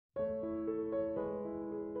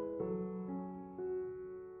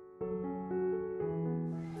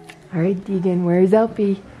Alright, Deegan, where's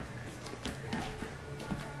Elfie?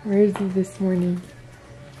 Where is he this morning?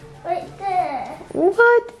 Right there.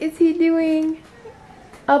 What is he doing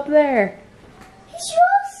up there? He's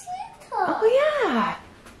your Santa. Oh yeah.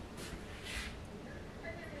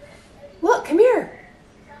 Look, come here.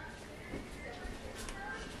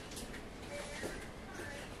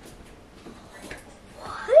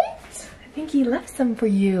 What? I think he left some for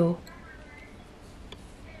you.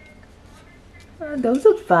 Oh, those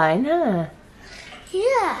look fine, huh?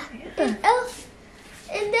 Yeah. And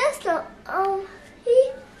and that's the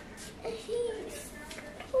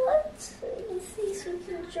what? He's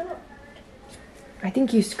job. I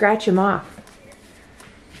think you scratch him off.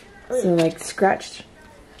 So like scratched.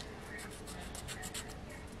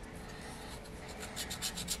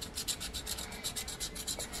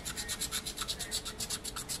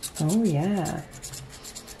 Oh yeah.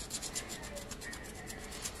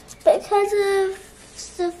 Because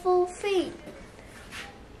of the full feet.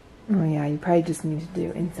 Oh yeah, you probably just need to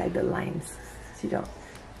do inside the lines so you don't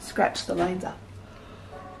scratch the lines off.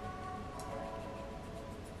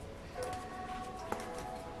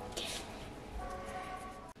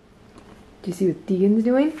 Do you see what Deegan's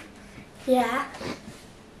doing? Yeah.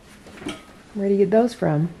 Where do you get those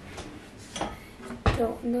from?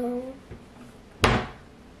 Don't know.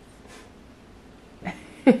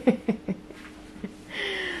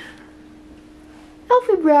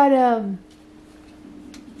 Elfie brought him.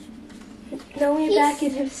 Now we back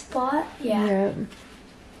in his spot? Yeah.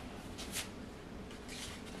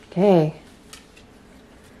 Okay.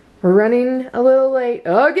 We're running a little late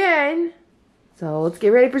again. So let's get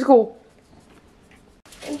ready for school.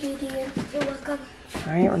 Thank you, dear. You're welcome.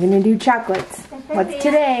 Alright, we're gonna do chocolates. What's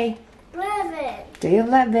today? 11. Day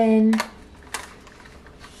 11.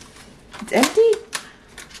 It's empty?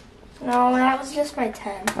 No, that was just my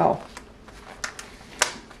 10. Oh.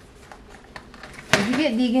 What'd you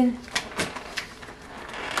get, Deegan?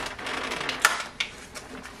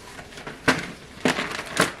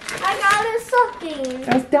 I got a stocking.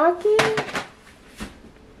 A stocking?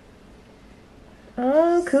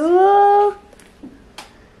 Oh, cool.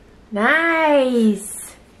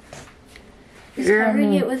 Nice. He's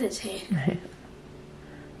covering it with his hand.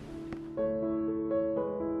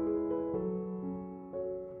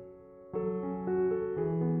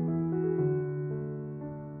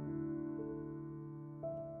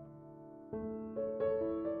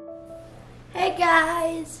 Hey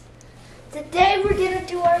guys, today we're gonna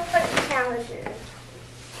do our fun calendar.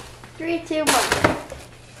 3, 2, 1.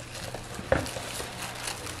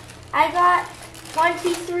 I got 1,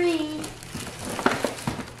 2, 3.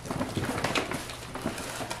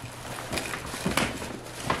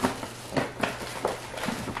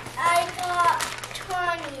 I got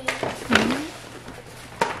 20.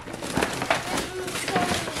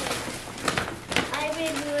 I've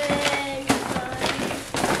been doing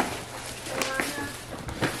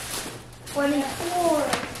 24.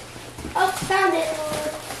 Oh, found it.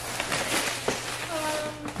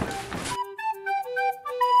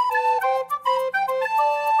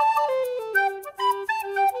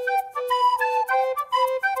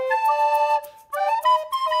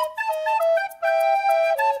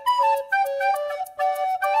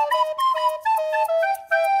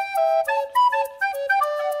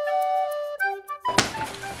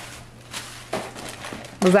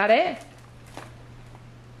 Was that it?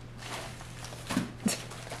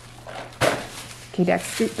 Okay, Dex,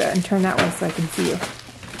 scoot that and turn that way so I can see you.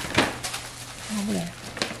 Over there.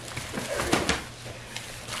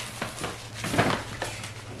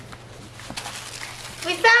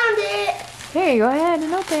 We found it. Here, go ahead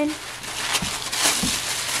and open.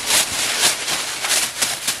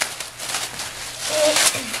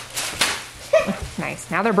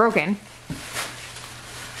 Nice. Now they're broken.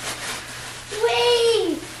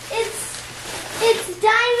 Wait, it's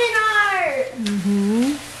diamond art.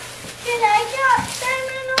 Mm-hmm. And I got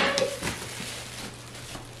diamond art.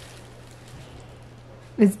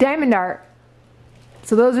 It's diamond art.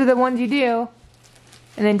 So those are the ones you do.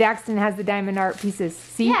 And then Daxton has the diamond art pieces.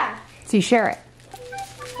 See? Yeah. So you share it.